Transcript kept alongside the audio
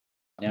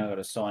Now I got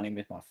to sign in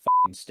with my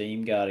fucking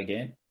Steam card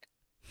again.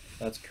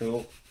 That's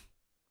cool.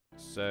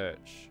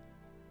 Search.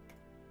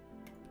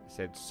 It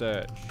said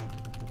search.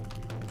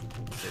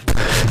 It said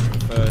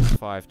search first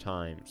 5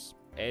 times.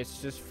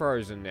 It's just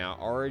frozen now.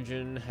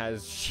 Origin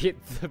has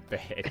shit the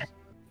bed.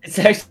 It's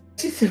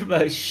actually the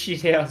most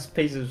shithouse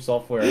piece of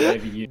software I've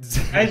ever used.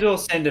 May as well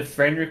send a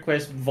friend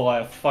request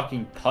via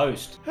fucking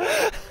post.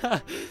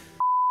 Alright,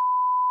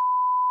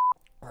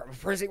 we're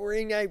pressing. We're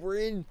in, Abe. We're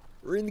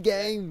in the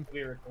game.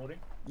 We're recording?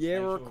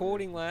 Yeah, we're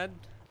recording, lad.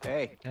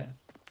 Hey.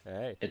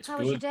 Hey. It's How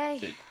good was your day?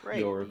 that Great.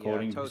 you're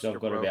recording The, because toaster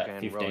I've got broke about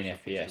and 15 Rose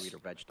refused to FPS. eat her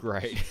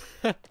vegetables. Great.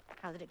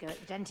 How did it go at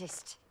the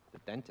dentist? The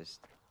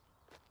dentist.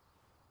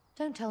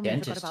 Don't tell me you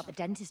forgot Dentist? about the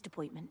dentist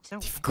appointment. No.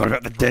 Forgot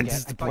about the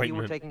dentist I thought you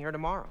were appointment. taking her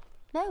tomorrow.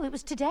 No, it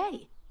was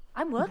today.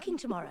 I'm working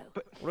tomorrow.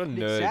 But What a it's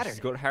nerd. Saturday. She's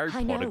got Harry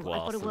I Potter know, I've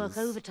glasses. got to work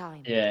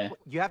overtime. Yeah.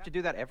 You have to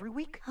do that every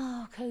week?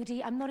 Oh,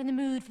 Cody, I'm not in the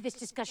mood for this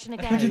discussion not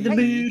in again. the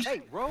mood.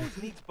 Hey,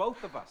 Rose needs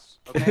both of us,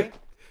 okay?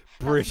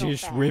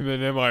 British fair.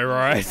 women, am I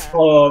right?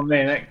 Oh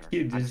man, that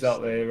kid I'm is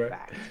up there, saying bro.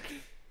 fact.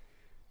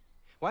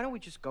 Why don't we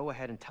just go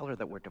ahead and tell her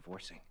that we're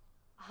divorcing?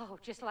 Oh,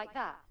 just like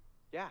that?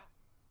 Yeah.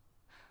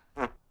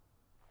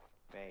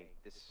 Hey,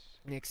 this...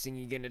 Next thing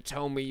you're gonna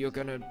tell me you're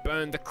gonna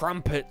burn the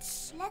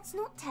crumpets. Let's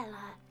not tell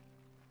her.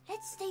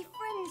 Let's stay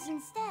friends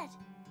instead.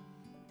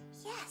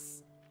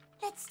 Yes,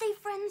 let's stay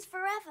friends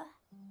forever.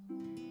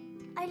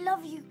 I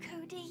love you,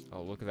 Cody.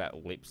 Oh, look at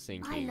that lip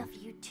syncing. I love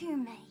you too,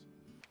 May.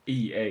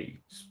 EA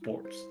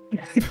Sports.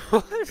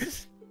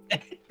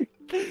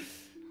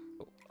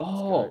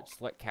 Oh,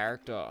 select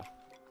character.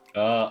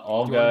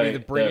 I'll Do you want go to be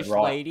the British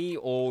right. lady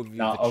or the,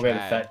 No, the I'll go the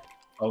Chad? fat.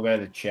 I'll go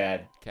the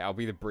Chad. Okay, I'll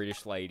be the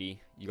British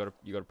lady. You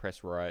gotta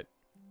press right.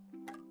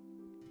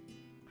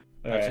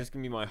 That's Alright. just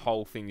gonna be my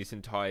whole thing. This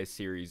entire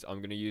series,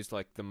 I'm gonna use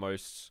like the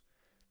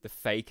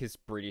fakest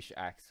British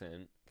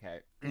accent. Okay.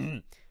 Tea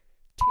and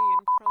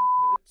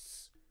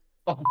crumpets.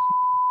 Oh.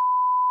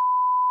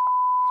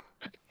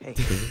 Hey,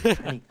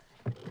 honey,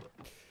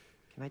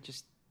 can I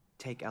just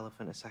take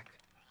Elephant a sec?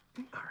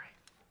 All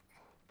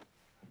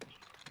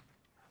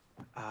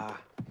right.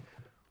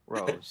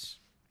 Rose,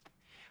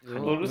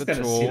 We're just The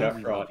gonna tall- sit we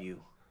upright. love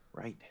you,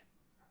 right?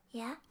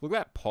 Yeah? Look at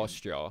that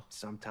posture.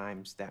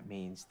 Sometimes that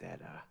means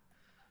that,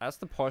 That's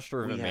the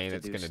posture of we a have man to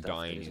that's do gonna stuff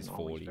die that in his isn't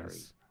always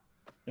 40s.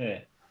 Yeah.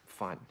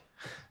 fun.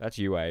 That's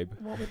you, Abe.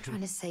 What we're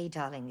trying to say,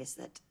 darling, is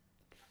that,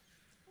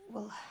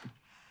 well,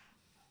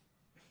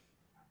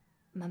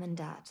 Mum and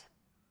Dad,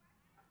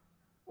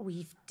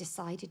 we've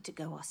decided to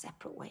go our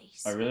separate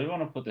ways. I really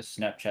want to put the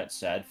Snapchat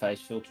sad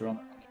face filter on.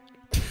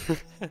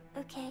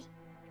 Okay.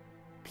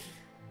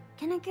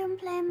 Can I go and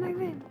play in my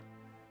room?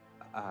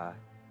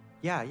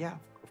 Yeah,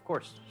 of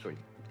course, sweetie.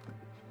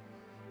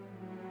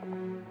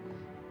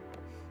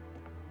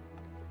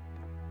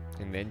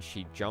 And then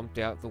she jumped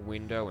out the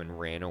window and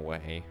ran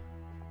away.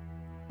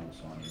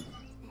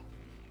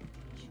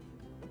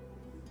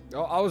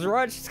 Oh, I was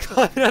right. She's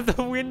climbing out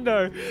the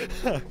window.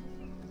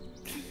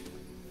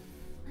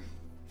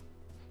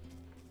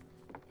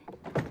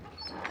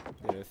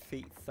 And her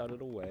feet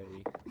thudded away.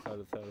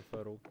 Thuddle, thuddle,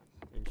 thuddle.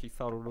 And she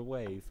thuddled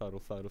away. Thuddle,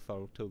 thuddle,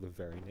 thuddle. Till the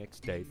very next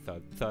day.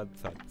 Thud, thud,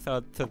 thud,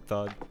 thud, thud,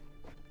 thud.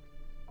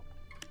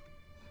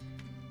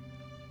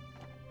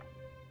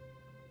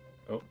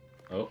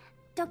 Oh.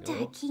 Dr. No.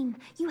 Hakim,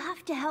 you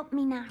have to help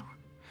me now.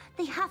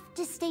 They have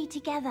to stay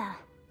together.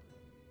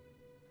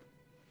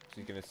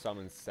 She's gonna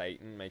summon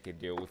Satan, make a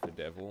deal with the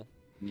devil.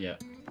 Yeah.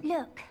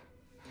 Look,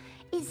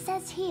 it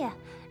says here,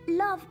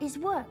 love is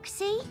work,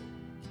 see?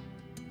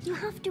 You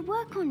have to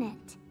work on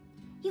it.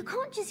 You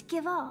can't just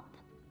give up.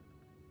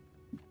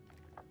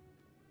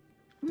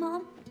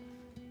 Mom,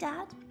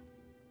 Dad,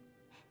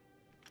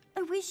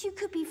 I wish you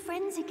could be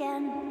friends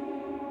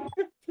again.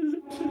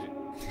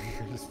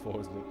 Just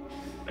paused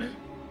it.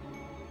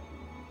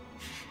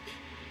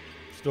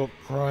 Stop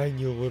crying,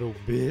 you little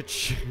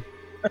bitch.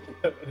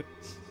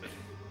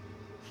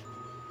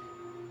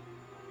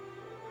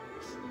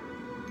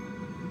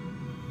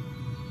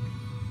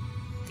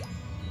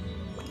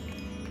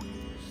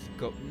 She's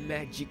got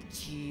magic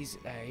tears,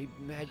 Abe.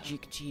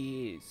 Magic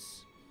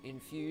tears.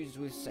 Infused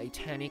with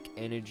satanic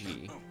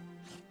energy.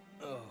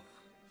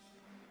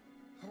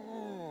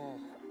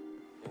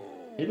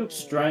 He looks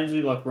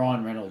strangely like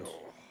Ryan Reynolds.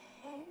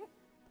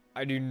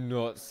 I do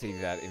not see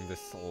that in the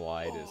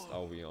slightest,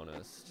 I'll be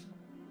honest.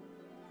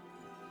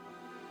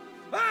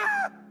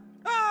 Ah!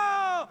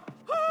 Oh!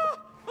 Oh!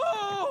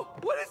 Oh!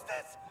 What is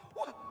this?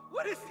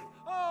 What is?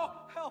 Oh!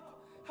 Help!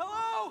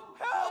 Hello!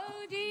 Help!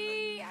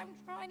 Cody, I'm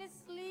trying to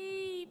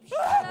sleep.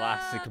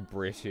 Classic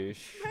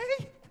British.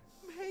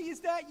 May,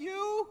 is that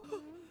you?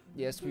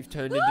 Yes, we've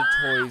turned into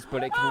toys,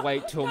 but it can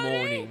wait till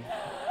morning.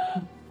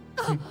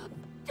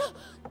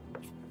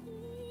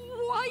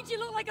 Why do you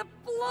look like a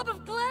blob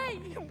of clay?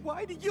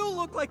 Why do you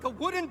look like a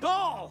wooden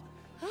doll?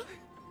 Look.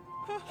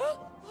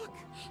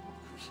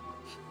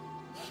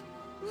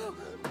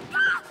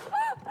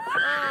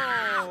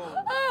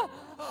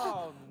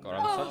 Oh. God,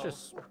 I'm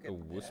such a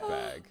wuss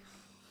bag.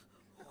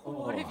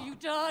 What have you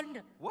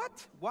done?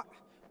 What?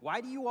 Why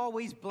do you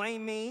always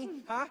blame me,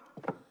 huh?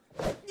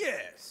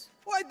 Yes.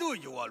 Why do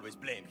you always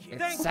blame him?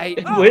 It's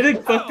Satan. Where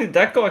the fuck did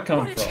that guy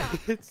come from?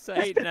 It's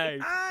Satan, eh?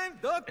 I'm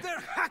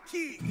Dr.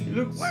 Haki. He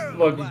looks like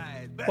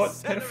Worldwide quite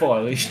bestseller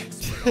pedophile-ish.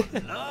 expert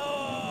on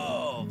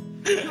love.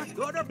 Your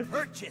daughter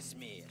purchased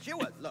me. She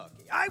was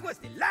lucky. I was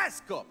the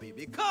last copy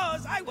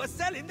because I was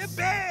selling the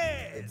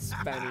best.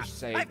 Spanish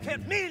Satan. I've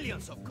helped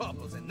millions of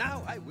couples, and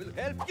now I will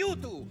help you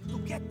two to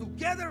get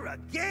together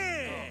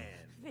again.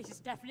 This is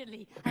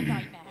definitely a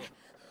nightmare.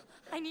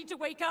 I need to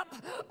wake up.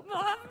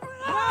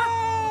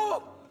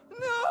 No!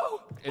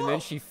 No! And then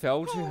she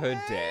fell to her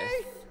death.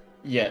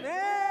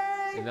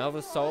 Yeah.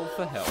 Another soul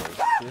for hell.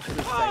 Just as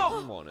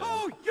Satan wanted.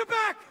 Oh, you're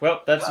back!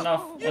 Well, that's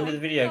enough. End of the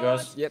video,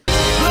 guys. Yep.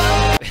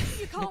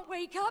 You can't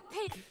wake up,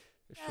 Pete.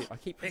 Shit, I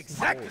keep pressing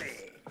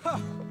Exactly.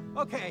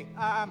 Okay,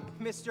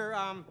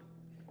 Mr.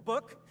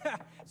 Book.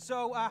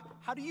 So,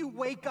 how do you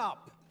wake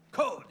up?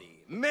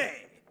 Cody,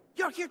 May,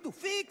 you're here to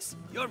fix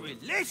your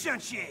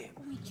relationship.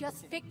 We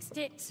just fixed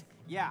it.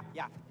 Yeah.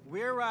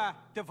 We're,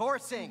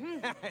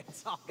 divorcing.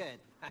 It's all good.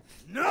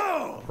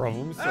 No!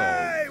 Problem solved.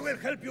 I will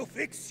help you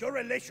fix your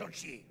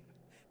relationship.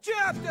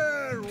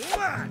 Chapter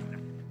 1.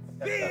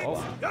 Fix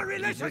Oh, your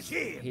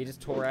relationship. He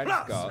just tore out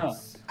his Plus,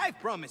 guts. I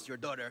promised your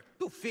daughter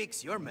to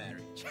fix your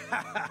marriage.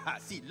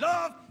 See,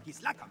 love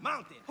is like a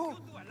mountain. Oh, You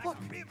two are like look,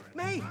 a river.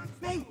 May,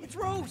 it's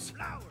Rose.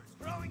 Flowers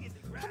growing in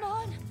the ground. Come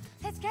on,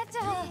 let's get to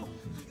her.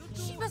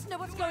 She must know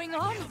what's going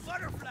on. Little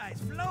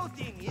butterflies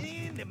floating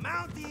in the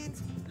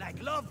mountains like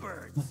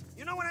lovebirds.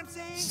 You know what I'm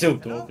saying? Still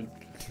Hello? talking.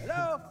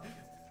 Hello?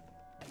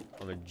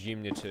 I'm a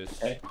gymnast.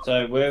 Okay,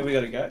 so where we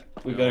gotta go?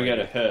 We gotta go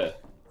to her.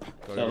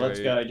 So let's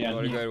go down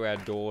Gotta here. go to our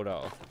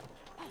daughter.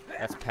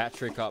 That's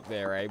Patrick up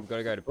there, eh? We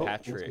gotta go to Oh,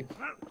 Patrick.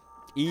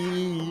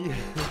 E.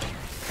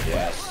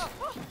 Yes.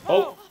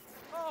 Oh!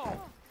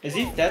 As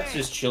if that's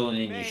just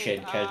chilling in your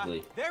shed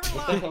casually. They're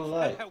What the hell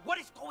are they? What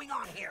is going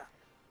on here?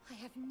 I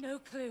have no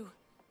clue.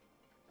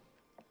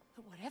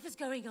 But whatever's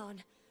going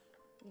on,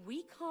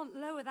 we can't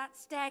lower that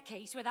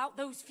staircase without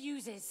those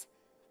fuses.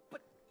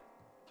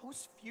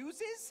 Those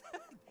fuses?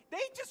 They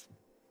just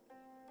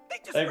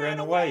They ran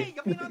away.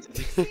 I mean,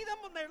 you see them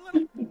on their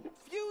little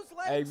fuse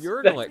legs? Hey, you're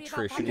an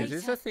electrician. Is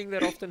this a thing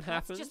that often Let's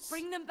happens? just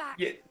bring them back.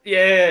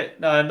 Yeah,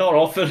 no, not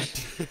often.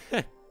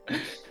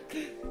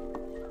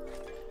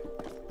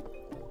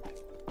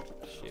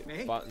 Shit,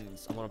 May?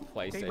 buttons. I'm on a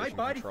PlayStation my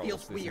body controls.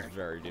 feels This weird. is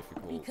very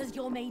difficult. Because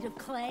you're made of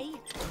clay.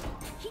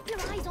 Keep your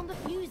eyes on the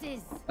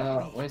fuses.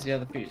 Where's the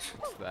other fuse?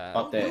 What's that?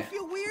 Up You there.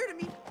 feel weird? I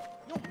mean,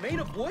 made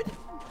of wood?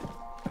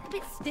 A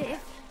bit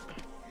stiff.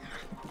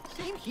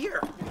 Same here.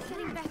 It's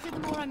getting better the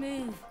more I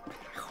move.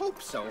 I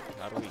hope so.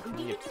 How do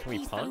we? Can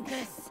we punch?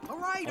 Focus. All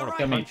right.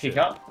 Can we pick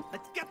up?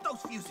 Let's get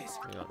those fuses.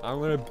 Hang on, I'm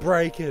gonna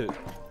break it.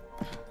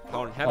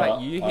 Hold on, how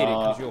about you hit it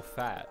because you're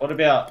fat? What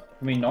about,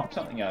 can we knock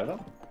something over?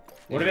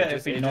 What about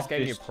if we it knock just gave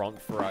me a this?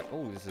 prompt for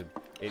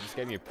it just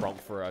gave me a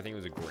prompt for I think it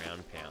was a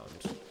ground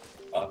pound.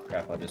 Oh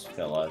crap, I just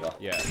fell over.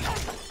 Yeah,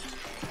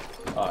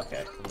 Oh,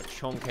 okay. I'm a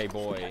chonky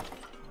boy.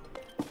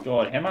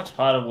 God, how much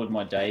harder would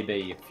my day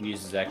be if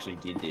fuses actually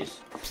did this?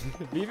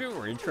 It'd be a bit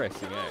more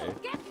interesting, eh?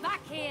 Get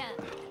back here.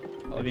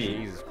 Oh Maybe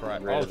Jesus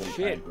Christ! Oh relatively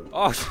shit! painful.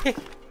 Oh shit!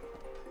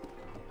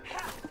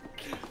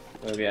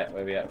 Where we at?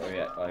 Where we at? Where we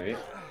at? Over here.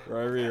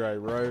 Rover.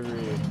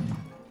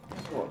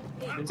 Oh,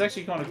 it's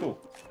actually kind of cool.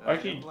 I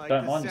actually Like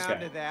don't the mind this sound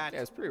game. of that.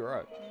 Yeah, it's pretty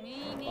right.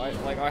 Me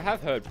I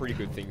have heard pretty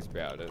good things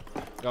about it.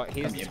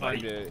 Here's Come the here, time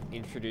buddy. to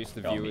introduce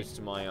the Tell me. viewers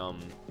to my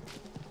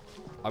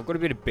I've got a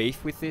bit of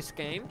beef with this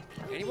game.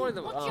 Anyone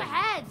that Watch your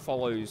head.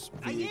 follows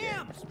video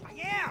games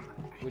I am.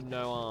 would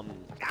know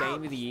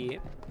Game of the Year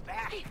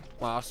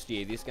last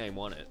year. This game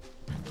won it.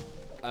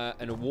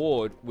 An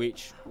award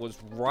which was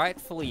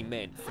rightfully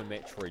meant for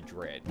Metroid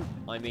Dread.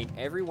 I mean,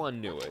 everyone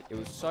knew it. It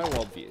was so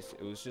obvious.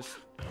 It was just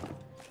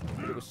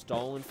it was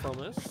stolen from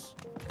us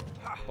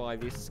by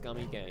this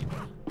scummy game.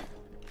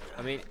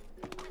 I mean,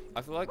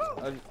 I feel like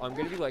I'm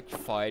gonna be like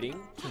fighting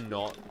to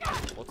not.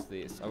 What's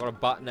this? I got a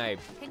button aid.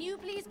 Can you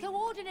please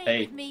coordinate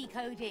Hey. with me,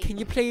 Cody? Can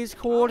you please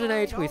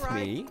coordinate Alright, with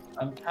alright. me?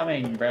 I'm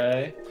coming,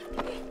 bro.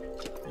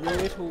 You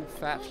little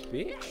fat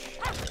bitch.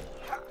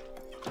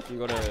 You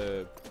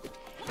gotta.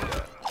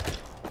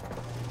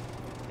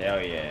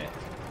 Hell yeah.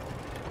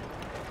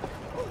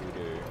 You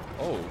do.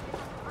 Oh.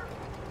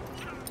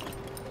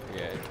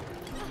 Yeah.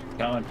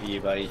 Coming for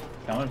you, buddy.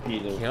 Coming for you,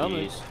 little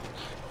Coming. fuse.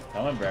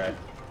 Coming, bro.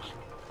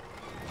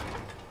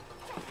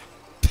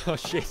 Oh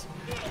shit.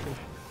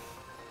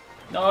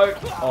 No!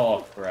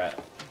 Oh,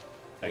 crap.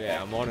 Okay.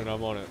 Yeah, I'm on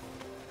it.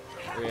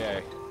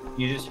 Yeah.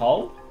 You just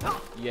hold?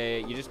 Yeah,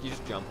 you just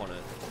jump on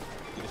it.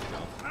 You just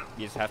jump.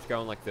 You just have to go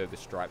on like the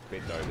striped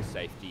bit though, the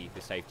safety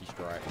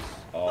stripes.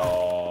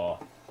 Oh,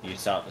 you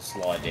start to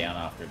slide down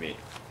after a bit.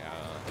 You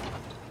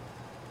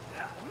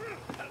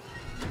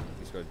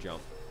just gotta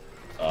jump.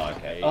 Oh,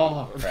 okay.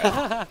 Oh,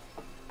 crap.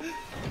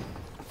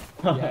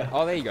 Yeah.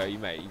 Oh, there you go. You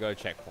made it. You got a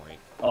checkpoint.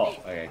 Oh,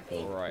 okay,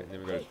 All cool. right,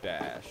 then we got a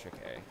dash.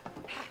 Okay.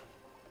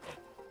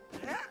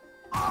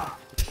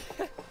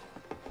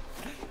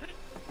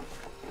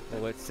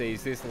 Well, let's see.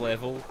 Is this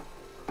level?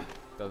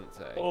 Doesn't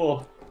say.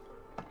 Oh,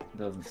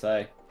 doesn't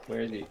say.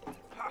 Where is he?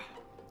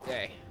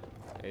 Okay.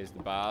 There's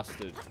the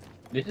bastard.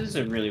 This is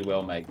a really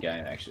well-made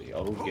game, actually. I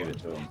will give it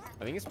to him.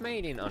 I think it's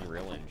made in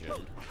Unreal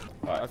Engine.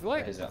 Right, I feel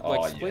like, there's a-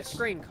 like oh,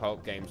 split-screen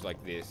co-op games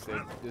like this,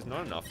 there's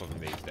not enough of them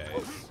these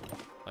days.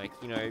 Like,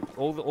 you know,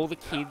 all the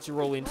kids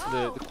are all into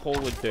the Call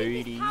of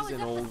Duties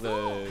and all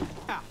the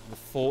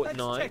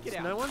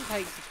Fortnites. No one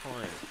takes the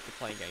time to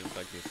play games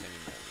like this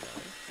anymore,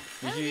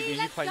 you know?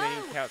 Did you play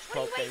many couch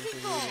co-op games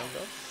when you were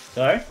younger?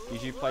 Sorry?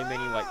 Did you play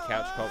many, like,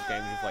 couch co-op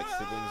games with, like,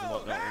 siblings and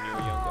whatnot when you were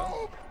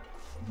younger?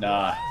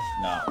 Nah.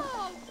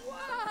 Oh,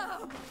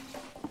 wow.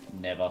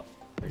 Never.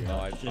 No,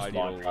 I Just did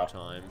all the Minecraft.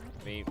 time.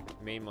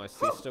 Me and my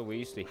sister, we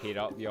used to hit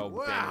up the old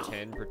Wow.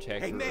 Ben 10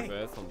 Protector Hey, May, of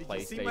Earth on did you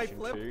see my PlayStation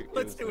flip? 2.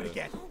 Let's was do it the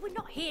again. Oh, we're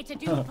not here to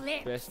do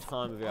flips. Best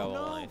time of our Oh,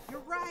 no, life. you're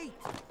right.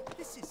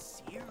 This is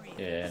serious.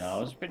 Yeah, no,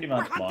 it was pretty We're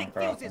much hunting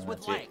Minecraft, fuses and with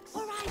that's it. legs.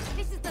 All right,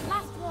 this is the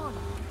last one.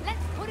 Let's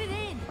put it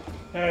in.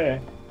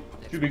 Hey,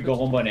 should be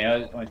gone by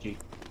now, aren't you?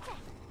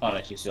 Oh,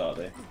 no, she's still out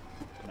there.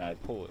 No,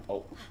 Pull it.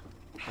 oh.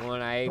 Come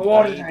on, Abe.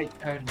 What buddy. did I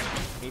turn?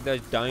 Need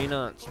those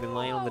donuts. You've been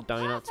laying on the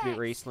donuts a bit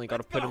recently. Got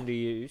to put them to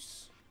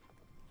use.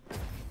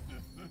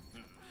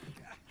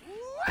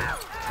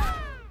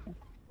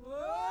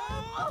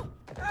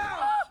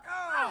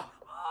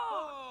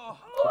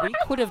 We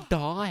could have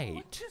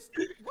died.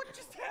 What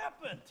just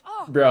happened?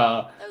 Oh,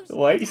 Bruh, those the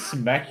way he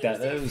smacked that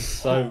was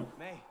so,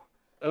 May.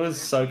 that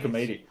was so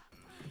comedic.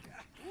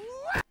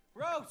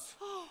 Rose.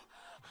 Oh,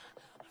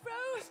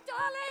 Rose,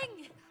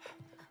 darling.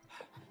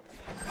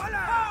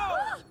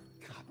 Hello.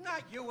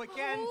 Not you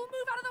again. Oh,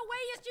 move out of the way,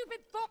 you stupid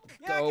fuck.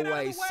 Yeah, Go get out of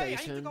away, the way. I need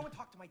to Satan. go and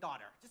talk to my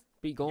daughter. Just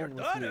Be gone your with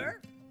daughter?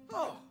 me.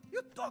 Oh,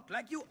 you talk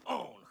like you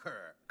own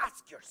her.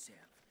 Ask yourself,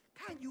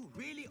 can you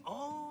really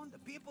own the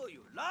people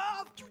you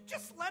love? You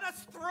just let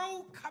us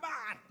through? Come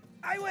on.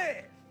 I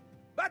will.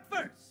 But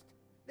first,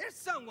 there's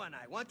someone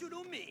I want you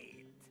to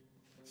meet.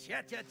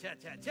 Cha cha cha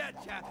cha cha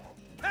cha.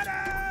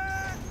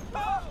 Ta-da!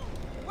 Oh,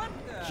 what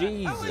the?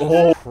 Jesus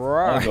Oh,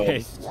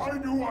 Christ. Why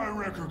do I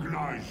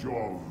recognize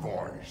your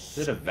voice?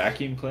 Is it a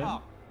vacuum cleaner?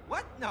 Oh,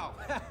 what? No.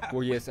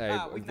 Well, yes,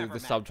 Abe. We've the never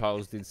met.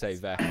 subtitles did say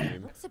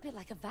vacuum. Looks a bit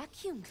like a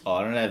vacuum Oh, cleaner.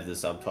 I don't have the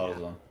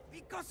subtitles on.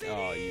 Because it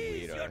Oh, you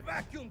is weirdo. your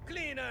vacuum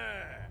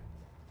cleaner.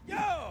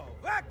 Yo,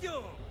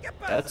 vacuum. ¿Qué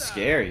pasa? That's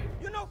scary.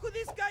 You know who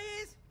this guy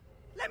is?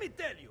 Let me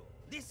tell you.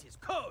 This is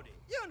Cody.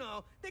 You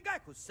know, the guy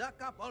who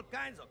suck up all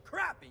kinds of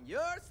crap in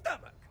your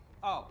stomach.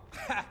 Oh,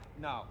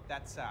 no,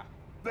 that's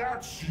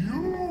That's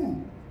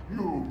you!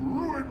 You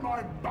ruined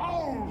my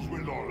bowels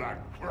with all that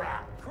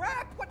crap!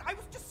 crap. What? I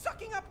was just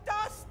sucking up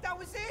dust. That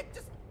was it.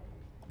 Just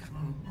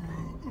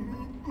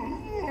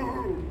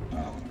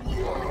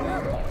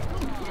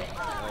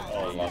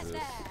Oh, love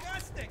this.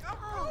 disgusting.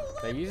 Oh,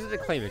 They use it to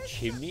clean a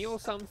chimney or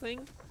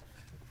something?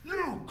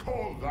 You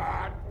call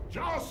that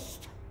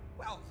just?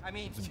 well, I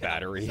mean, It's a you know,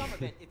 battery. some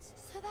of it, it's.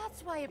 So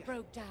that's why it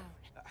broke down.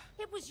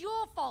 It was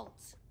your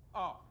fault.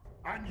 Oh,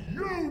 And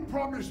you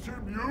promised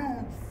him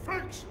you'd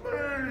fix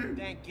me!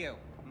 thank you.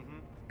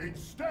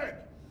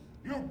 Instead,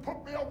 you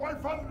put me away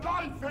for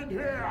life in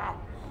here!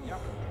 Yep.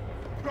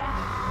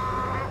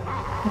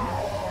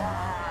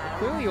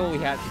 Clearly all he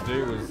had to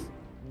do was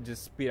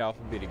just spit up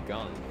a bit of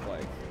gun.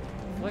 Like,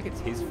 I feel like it's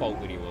his fault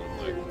that he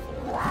wasn't working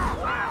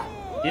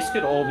for. This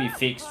could all be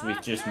fixed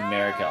with just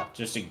America,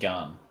 just a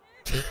gun.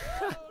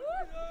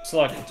 It's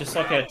like, just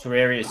like a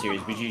Terraria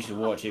series, which you should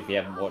watch if you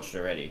haven't watched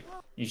already.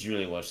 You should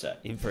really watch that.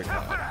 Infrared.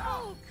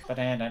 Oh, You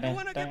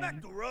want to get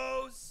back to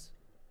Rose?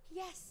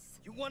 yes.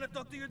 You want to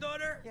talk to your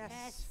daughter?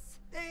 Yes.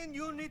 Then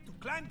you need to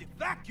climb the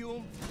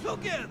vacuum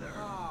together.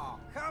 Oh,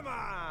 come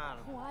on.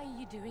 Why are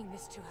you doing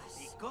this to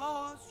us?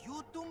 Because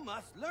you two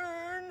must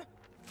learn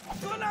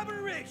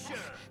collaboration.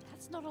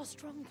 That's not our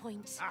strong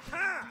point.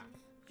 Aha!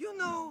 You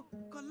know,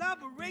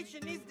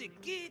 collaboration is the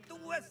key to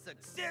a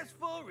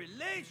successful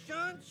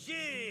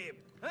relationship.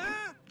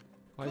 Huh?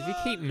 Why does he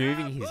keep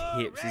moving his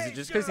hips? Is it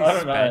just because he's I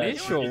don't know.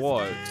 Spanish or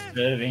what?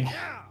 Disturbing.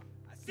 Yeah.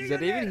 Is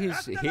that even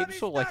his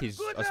hips or like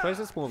his... I suppose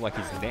that's more like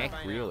his neck,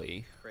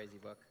 really. Crazy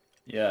book.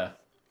 Yeah.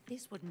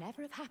 This would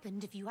never have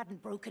happened if you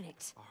hadn't broken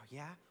it. Oh,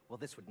 yeah? Well,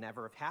 this would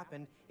never have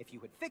happened if you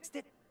had fixed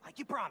it like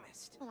you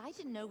promised. Well, I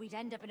didn't know we'd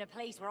end up in a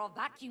place where our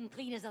vacuum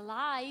cleaner's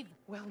alive.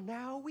 Well,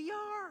 now we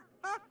are.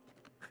 Huh?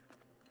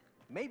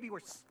 Maybe we're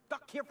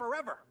stuck here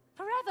forever.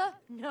 Forever?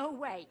 No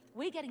way.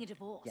 We're getting a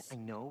divorce. Yeah, I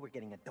know we're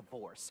getting a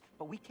divorce,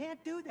 but we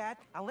can't do that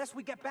unless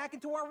we get back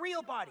into our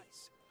real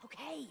bodies.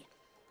 Okay.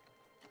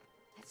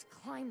 Let's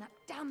climb that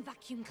damn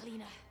vacuum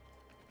cleaner.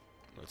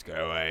 Let's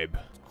go, Abe.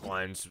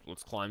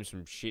 Let's climb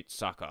some shit,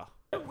 sucker.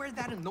 Where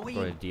that annoying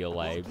Got a deal,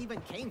 book Abe.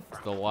 even came from.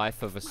 The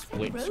life of a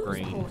split Rose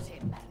screen. brought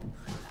him.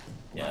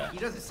 Yeah. He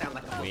doesn't sound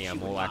like a Me, I'm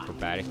book all you would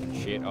acrobatic and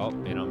shit. Oh,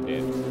 and I'm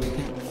dead.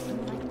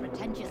 Like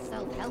pretentious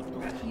self-help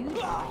book you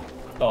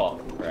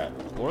Oh, crap.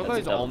 What are That's a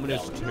those double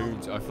ominous down.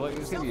 tunes? I feel like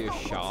there's gonna be a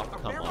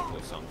shark come up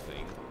or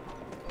something.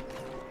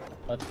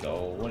 Let's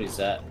go. What is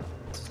that?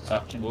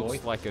 Suction boy?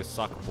 Looks like a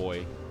suck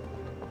boy.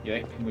 You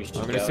reckon we should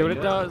I'm gonna go see what it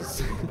and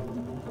does.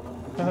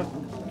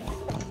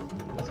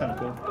 That's kind of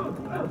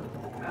cool.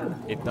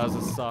 It does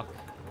a suck.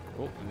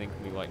 Oh, and then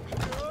can we like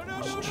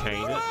just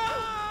chain it?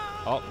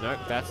 Oh no,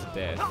 that's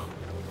death.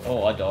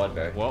 Oh, I died,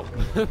 bro. Well,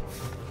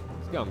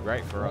 it's going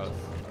great for us.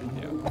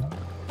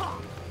 Yeah.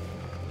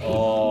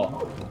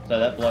 Oh, so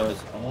that blow is.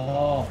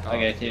 Oh,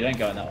 okay. So you don't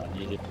go in that one.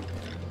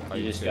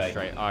 You just go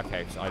straight.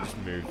 Okay, so I just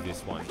moved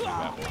this one to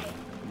that one.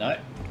 No,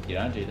 you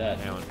don't do that.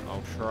 Hang on,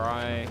 I'll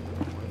try.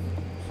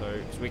 So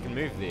we can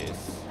move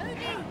this.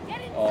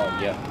 Oh,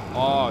 yeah.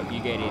 Oh, you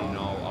get in and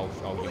I'll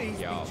Please get you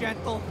be up.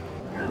 gentle.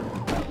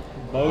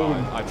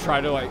 Boom. I try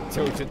to like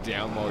tilt it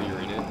down while you're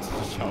in it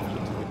to shove it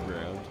into the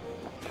ground.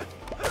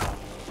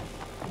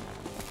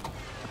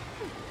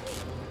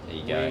 There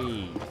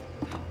you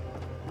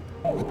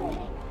go.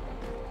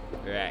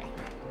 Right.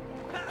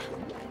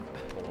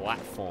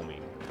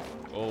 Platforming.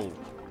 Oh.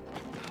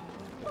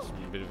 There's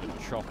a bit of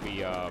a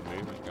choppy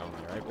movement going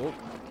there, Abe. Oh.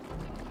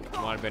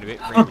 Might have been a bit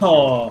premature.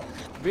 Oh.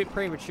 A bit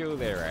premature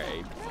there,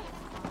 Abe.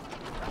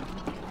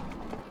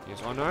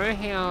 Yes, I know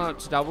how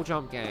it's a double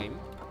jump game.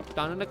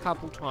 Done it a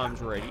couple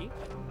times already.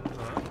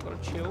 Alright, gotta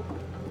chill.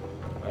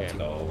 Let's Okay,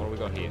 go. what do we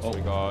got here? So Oh.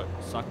 we got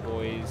Suck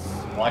Boys.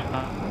 Why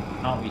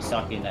can't we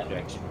suck in that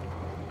direction?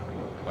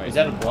 Wait, Is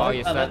that a blow? Oh,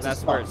 yes, No,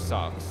 that's a where it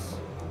suck. sucks.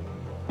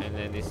 And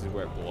then this is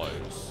where it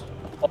blows.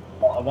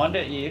 Oh, I wonder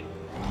if.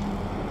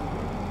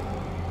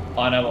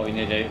 I know what we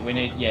need to do. We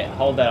need, yeah,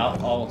 hold that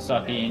up. I'll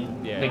suck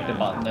in, Yeah. click the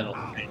button, then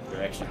it'll change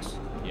directions.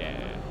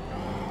 Yeah.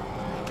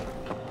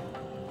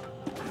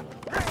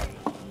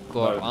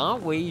 God,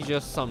 aren't we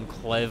just some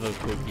clever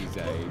cookies,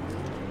 eh?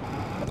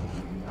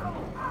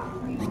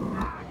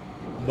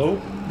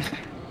 Boop.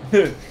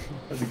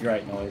 That's a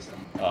great noise.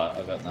 Alright,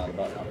 I've got another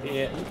button up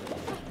here.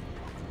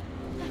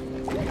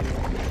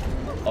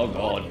 Oh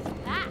god.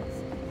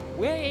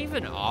 Where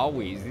even are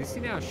we? Is this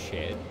in our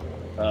shed?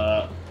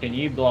 Can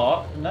you blow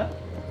up from that?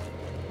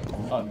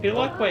 I feel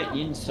like we're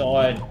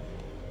inside.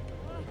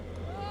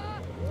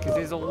 Because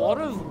there's a lot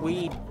of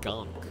weird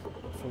gunk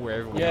for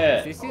wherever we are. Yeah.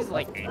 If this is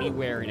like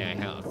anywhere in our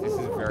house, this is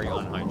very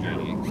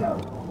unhygienic.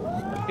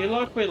 I feel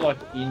like we're like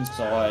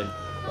inside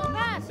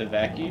the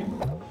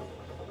vacuum.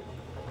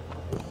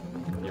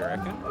 You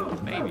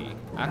reckon? Maybe.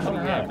 Actually, I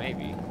don't yeah, know.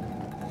 maybe.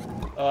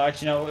 Oh,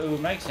 actually, no, it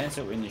would make sense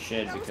that we're in the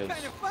shed That was because.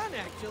 kind of fun,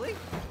 actually.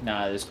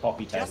 Nah, there's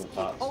coffee table Just keep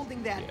parts.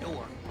 holding that Yeah.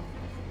 door.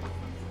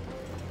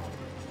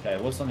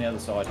 Okay, what's on the other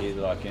side here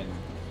that I can.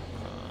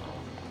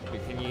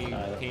 But can you No.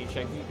 check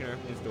if you can open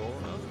this door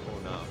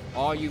or no?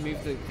 Oh, you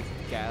moved the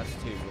gas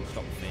tube will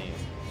stop the fan.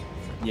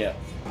 Yeah.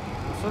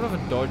 Sort of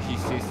a dodgy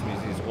system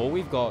is all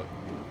we've got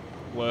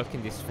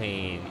working this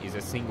fan is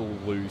a single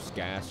loose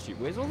gas tube.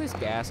 Where's all this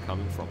gas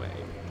coming from,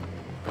 Abe?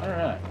 I don't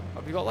know.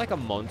 Have we got like a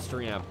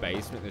monster in our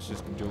basement that's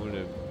just doing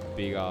a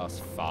big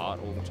ass fart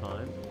all the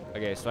time?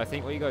 Okay, so I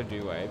think what you gotta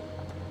do, Abe,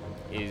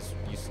 is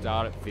you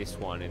start at this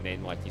one and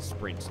then like you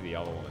sprint to the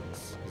other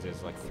ones. Because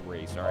there's like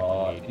 3, so I reckon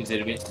Oh, you need- is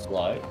it a bit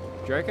slow?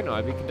 Do you reckon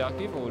I'd be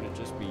conductive or would it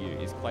just be you?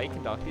 Is play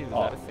conductive? Is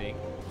that a thing?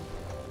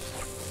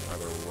 I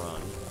gotta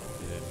run.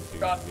 And then do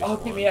Right. this Oh,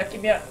 one. get me out,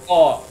 get me out.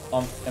 Oh,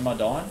 am I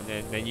dying?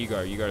 And then you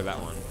go to that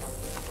one.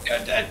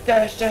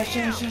 Dash.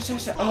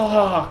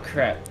 Oh,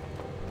 crap.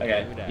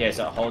 Okay, Move it out. yeah,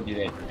 so I'll hold you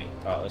there for me.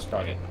 Alright, let's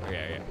try again,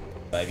 Okay,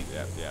 baby.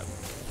 Yep.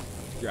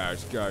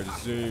 Let's go to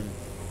zoom.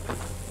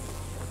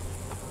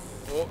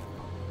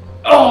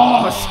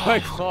 Oh, so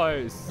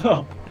close.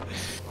 Oh.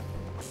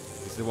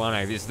 This is the one,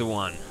 Abe. This is the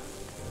one.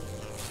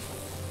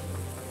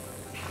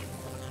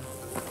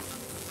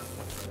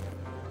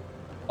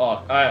 Oh,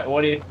 alright,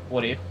 what if? Do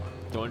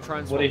you want to try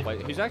and What swap if-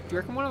 places? Do you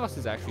reckon one of us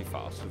is actually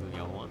faster than the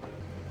other one?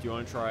 Do you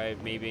want to try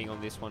me being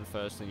on this one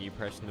first and you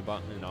pressing the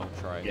button and I'll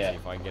try and Yeah. see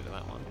if I can get to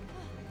that one?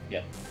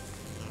 Yeah.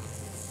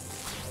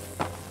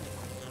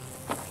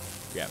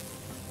 Yeah.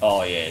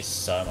 Oh, yeah, it's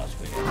so much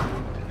quicker.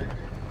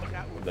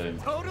 Boom.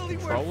 Totally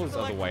worth Controllers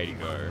are the way to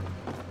go.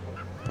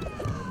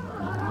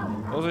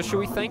 Also, should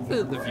we thank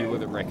the viewer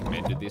that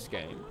recommended this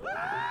game?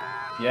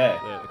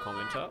 Yeah. The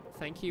commenter?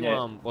 Thank you,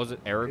 Yeah. was it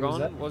Who was Aragon?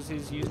 that? Was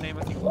his username,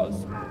 I think it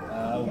was?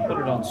 We'll put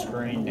it on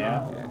screen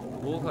now. Yeah.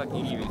 We'll look like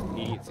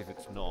idiots if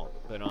it's not.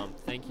 But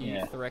thank you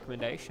Yeah. for the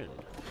recommendation.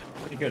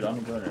 Pretty good, I'm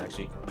enjoying it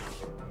actually.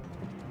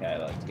 Okay,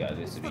 let's go.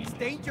 This will be It's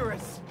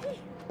dangerous.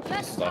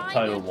 this is like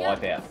total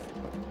wipeout.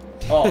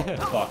 Oh,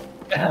 fuck.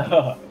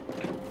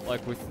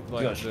 Like with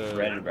like Got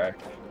shredded, bro.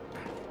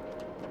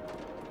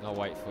 I'll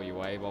wait for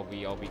you, Abe. I'll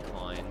be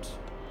kind.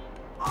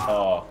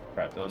 Oh,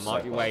 crap. That I was might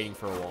so be close. waiting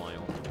for a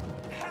while.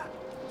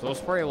 So it's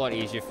probably a lot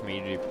easier for me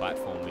to do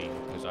platforming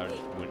because I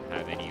wouldn't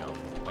have any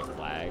like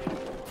lag.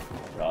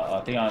 Right,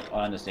 I think I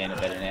understand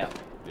it better now.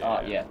 Yeah.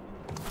 Oh, yeah.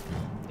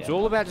 It's Yeah.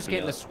 all about just Feel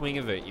getting the it. swing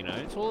of it, you know.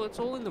 It's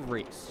all in the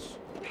wrist.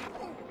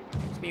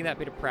 Just need that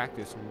bit of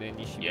practice, and then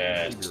you should,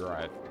 Yes. be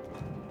right.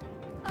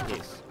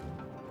 Yes.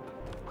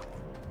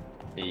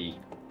 E.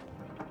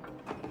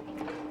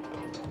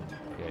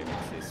 Okay,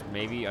 what's this?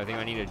 Maybe I think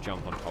I need to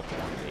jump on top of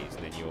one of these,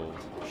 and then you'll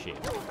shit.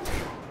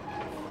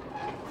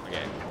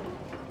 Okay.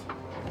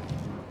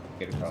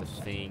 Get There's across.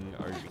 a thing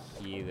over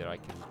here that I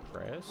can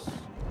press.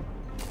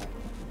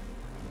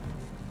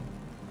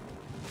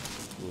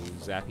 Little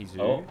zappy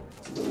zoo. Oh.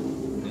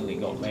 Nearly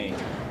got me.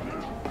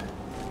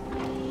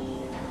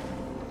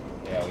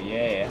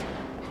 yeah.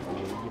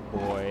 Yeah,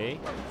 boy.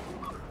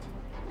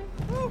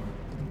 Woo!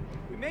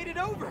 We made it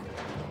over.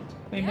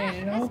 We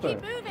made it Let's over.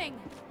 keep moving.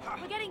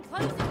 We're getting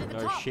closer to the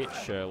No top. shit,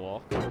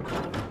 Sherlock.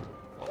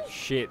 Oh,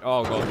 shit.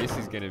 Oh, God, this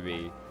is gonna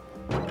be...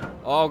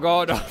 Oh,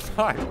 God, no.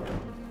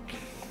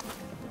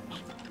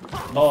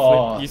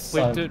 Oh, You so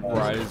flipped it close.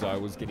 right as I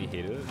was gonna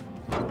hit it.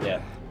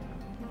 Yeah.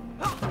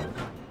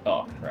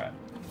 Oh, crap.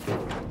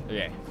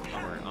 Okay,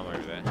 I'm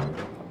over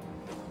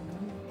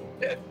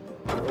there.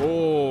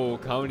 Oh,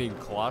 coming in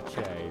clutch,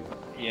 eh?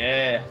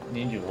 Yeah,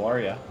 Ninja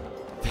Warrior.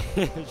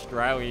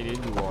 Australian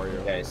Ninja Warrior.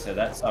 Okay, so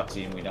that sucks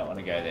in. We don't want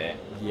to go there.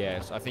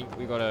 Yes, I think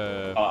we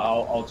gotta...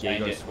 I'll Yeah, you change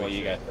gotta it while switch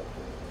you go. it.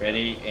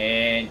 Ready,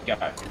 and go.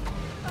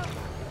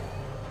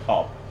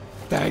 Oh.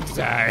 Thanks,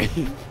 eh?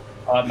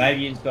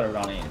 Maybe you just got to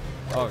run in.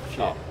 Oh, shit.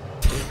 Oh.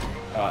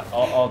 Alright,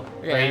 I'll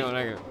Okay, hang on,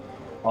 hang on.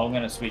 I'm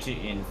going to switch it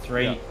in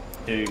 3, Yeah.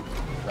 2,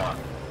 1.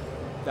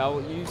 Now,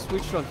 you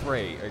switched on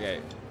 3. Okay,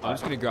 I'm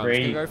just gonna go. I'm just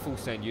gonna go full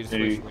send. You just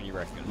 2, switch when you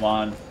reckon.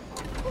 1.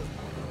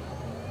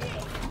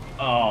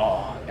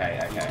 Oh, okay.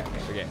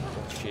 Okay,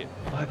 shit.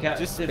 Okay,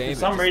 Just for spam it.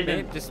 some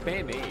reason, Just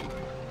spam me.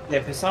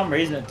 yeah, for some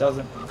reason it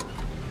doesn't,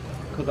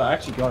 because I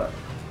actually got it.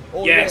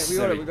 Oh, Yes,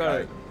 yeah, there we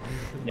got it.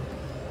 Yeah.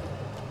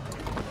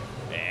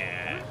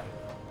 Yeah.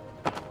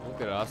 Look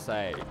at us,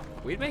 eh?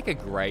 We'd make a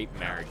great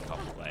married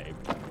couple, babe.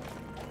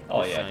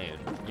 Oh, Just yeah. saying.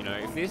 You know,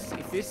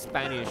 if this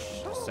Spanish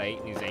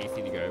Satan is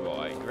anything to go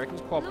by, you reckon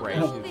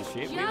cooperation is the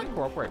shit? We would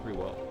cooperate pretty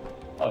well.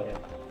 Oh, yeah.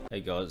 Hey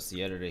guys, it's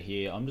the editor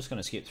here. I'm just going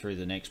to skip through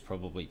the next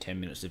probably 10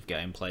 minutes of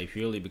gameplay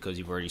purely because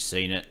you've already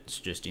seen it. It's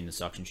just in the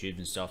suction tubes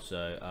and stuff.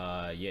 So,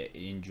 yeah,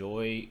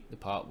 enjoy the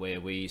part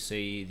where we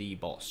see the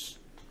boss.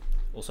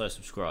 Also,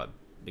 subscribe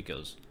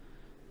because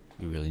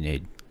we really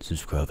need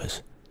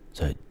subscribers.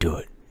 So, do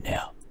it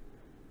now.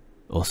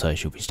 Also,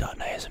 should we start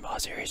an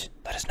ASMR series?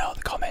 Let us know in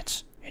the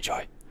comments.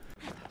 Enjoy.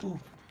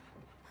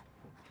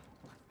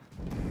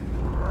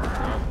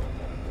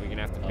 We're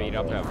gonna have to beat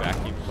up our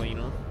vacuum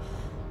cleaner.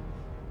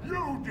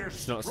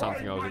 It's not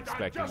something I was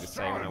expecting to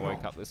say when I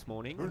woke up this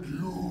morning. And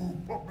you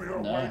put me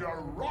away to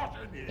rot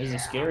in here. There's a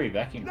scary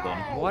vacuum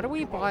cleaner. Why do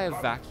we buy a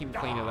vacuum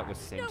cleaner that was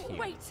sent No, here?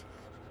 wait.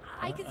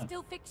 I can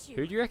still fix you.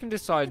 Who do you reckon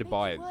decided to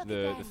buy it?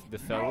 The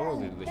fella or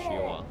the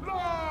Sheila?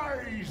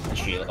 Lies!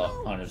 Sheila,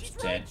 Oh,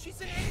 100%. she's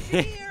an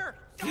engineer.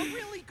 A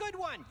really good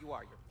one. You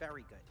are. You're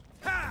very good.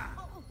 Ha!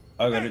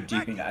 I got it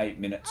deep in 8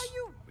 minutes. Are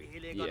you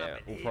really gonna Yeah,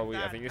 we'll believe probably.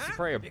 I that, think this is huh?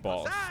 probably a Because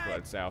boss, I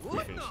but South we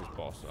would finish this not.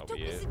 boss, that'll Don't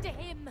be it. listen to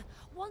him.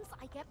 Once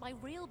I get my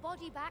real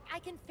body back, I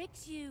can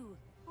fix you.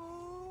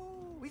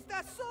 Oh, is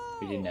that so?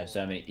 We didn't have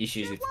so many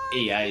issues Then with why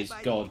EA's buy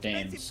the goddamn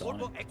expensive sign.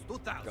 Volvo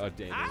X2000, God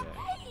damn it, huh?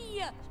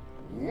 yeah. Hey!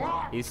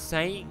 What? Is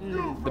Satan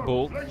You've the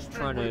book replaced me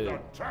trying with to a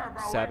Turbo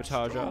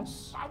sabotage X2000.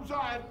 us?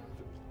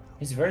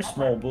 It's a very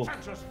small book.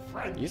 Texas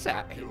friend He's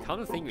sent you come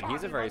to think of it,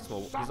 he's a very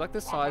small. He's like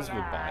the suck size of a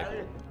on Bible.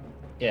 an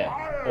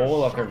Yeah, or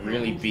like a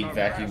really big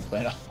vacuum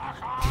cleaner.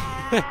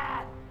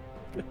 eye.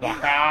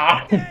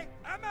 Okay,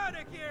 I'm out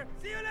of here.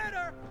 See you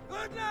later.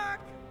 Good luck.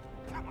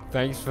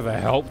 Thanks for the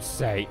help,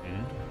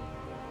 Satan.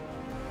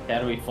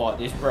 How do we fight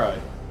this, bro?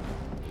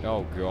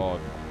 Oh god.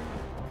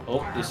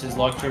 Oh, this is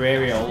like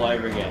Terraria all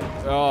over again.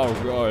 Oh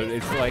god,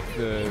 it's like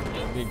the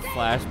big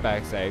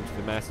flashback save to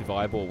the massive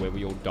eyeball where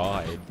we all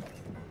died.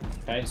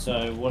 Okay,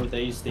 so what are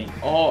these things?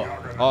 Oh,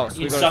 Oh, so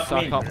we you gotta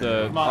suck me suck up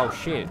the. Come on. Oh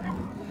shit.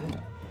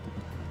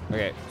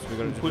 Okay, so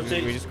What's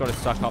this? we just gotta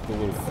suck up the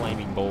little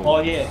flaming ball. Oh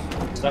yeah,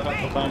 stuck up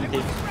the phone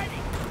thing.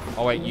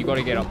 Oh wait, you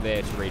gotta get up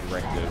there to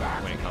redirect it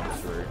when it comes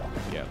through.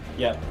 Yeah.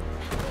 Yep,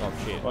 Oh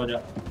shit.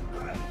 roger.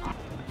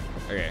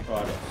 Okay.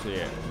 Right, So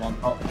yeah.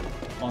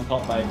 one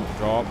top, baby.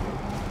 Drop.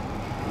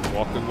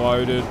 Lock and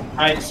loaded.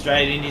 Hey,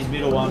 straight in his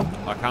middle one.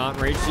 I can't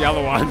reach the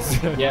other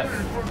ones. Yep.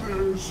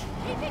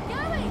 Keep it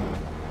going.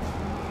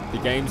 The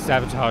game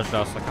sabotaged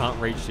us. I can't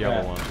reach the other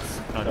Yeah.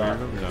 ones. Can't Right.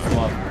 move them?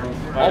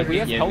 No. Oh, we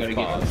have health gotta get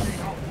bars.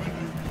 them.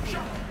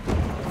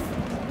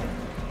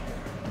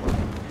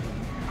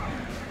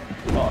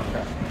 Oh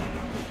crap.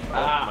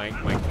 Ah,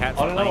 My cat's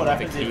I don't know playing what with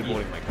happens the if you-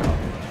 keyboard in my car.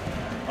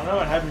 I don't know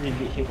what happens if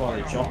you get hit by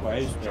the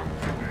shockwaves, but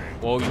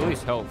Well, you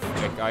lose health.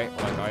 Yeah,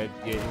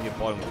 in the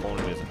bottom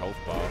corner there's a health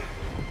bar.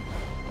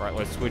 Right,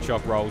 let's switch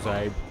up roles,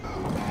 Abe.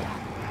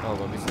 Oh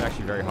god, this is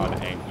actually very hard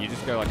to aim. You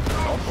just go like the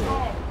top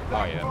or...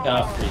 Oh yeah.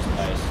 after his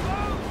face.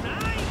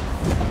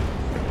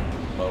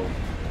 Oh,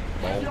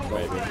 Oh,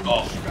 baby.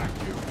 oh,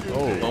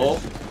 Oh.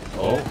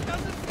 oh,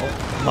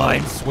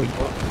 Minesweep.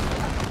 oh.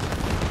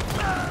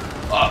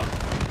 Oh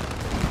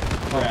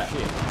Crap.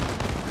 shit.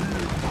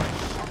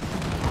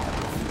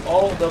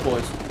 Oh, the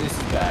boys. This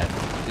is bad.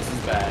 This is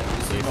bad.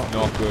 This is not,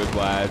 Not good,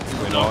 lads.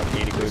 We're not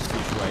in a good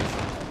situation.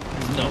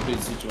 this is not a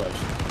good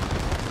situation.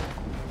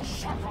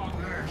 Suck on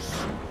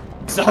this.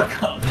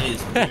 Suck on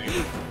this,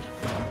 dude.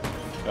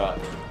 Right.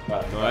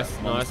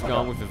 Nice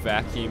gun with the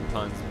vacuum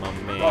puns, my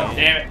man. God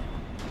damn it.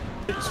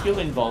 There's skill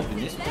involved in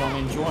this, but I'm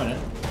enjoying it.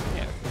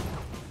 Yeah.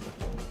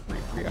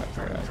 Pretty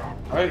accurate.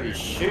 Oh, he's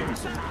shooting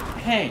some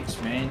tanks,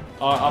 man.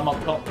 I'm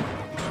up top.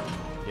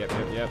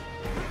 Yep.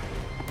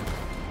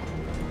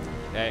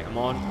 Hey, I'm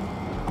on.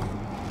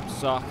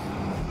 Suck.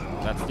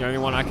 That's the only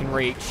one I can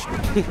reach.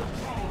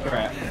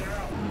 Crap.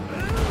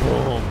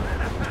 Boom.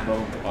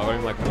 I got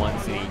him like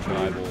once in each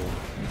eyeball.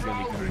 He's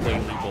gonna be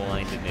completely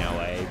blinded now,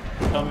 Abe.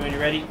 Tell me when you're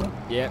ready.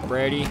 Yep,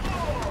 ready.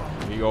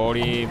 We got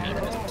him.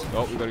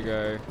 Oh, we gotta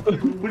go.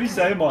 What do you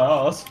say, my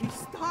ass?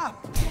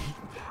 Stop!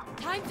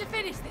 Time to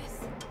finish this.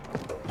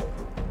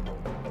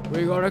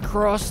 We gotta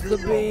cross the You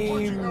don't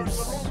put your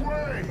beams.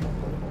 away.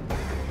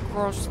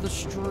 Cross the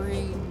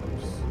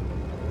streams.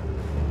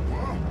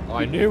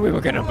 I knew we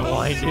were gonna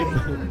blind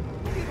him.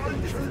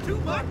 This is too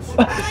much!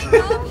 I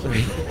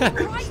know.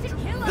 Try to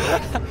kill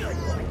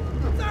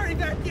us. Sorry,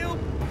 vacuum!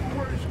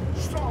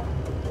 Wait, stop.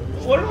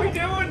 What are we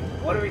doing?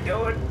 What are we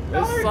doing?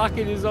 They're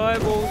sucking his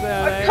eyeballs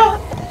out, I Abe.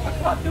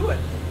 can't do it.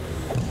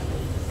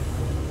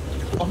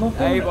 I'm not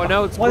doing Abe, it. I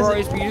know it's Why is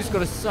gross, but you just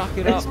gotta suck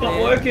it up, It's not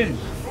man. working.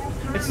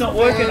 It's not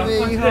working. I Spam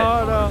can't me do it.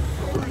 harder.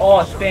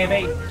 Oh, spam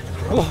E.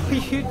 What are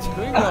you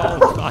doing the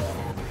whole time?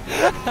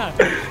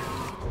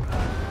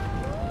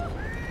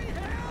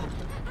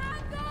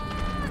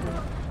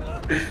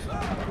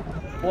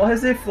 Why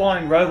is there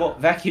flying robot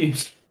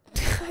vacuums?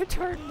 I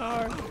don't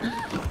know.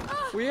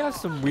 We have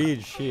some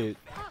weird shit.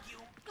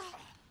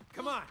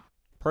 Come on!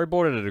 Probably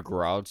bought it at a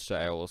garage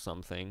sale or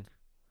something.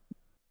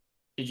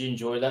 Did you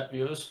enjoy that,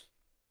 viewers?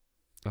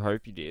 I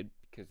hope you did,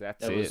 because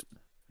that's That it. was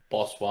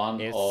boss one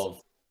Yes.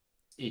 of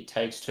It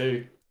Takes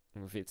Two.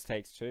 If it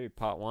takes two,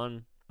 part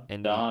one.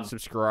 And Done.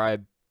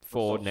 subscribe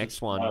for Also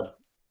next one. subscribe.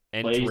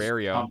 And Please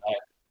Terraria. come back.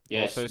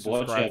 Yes, Also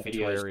watch our subscribe for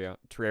videos. Terraria.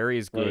 Terraria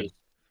is good. Please.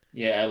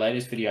 Yeah, our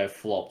latest video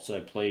flopped,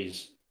 so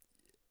please.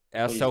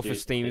 Our Please do,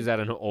 self-esteem is please. at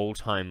an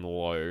all-time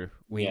low.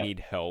 We Yeah. need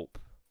help.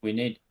 We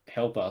need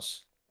help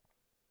us.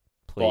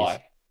 Please.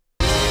 Bye.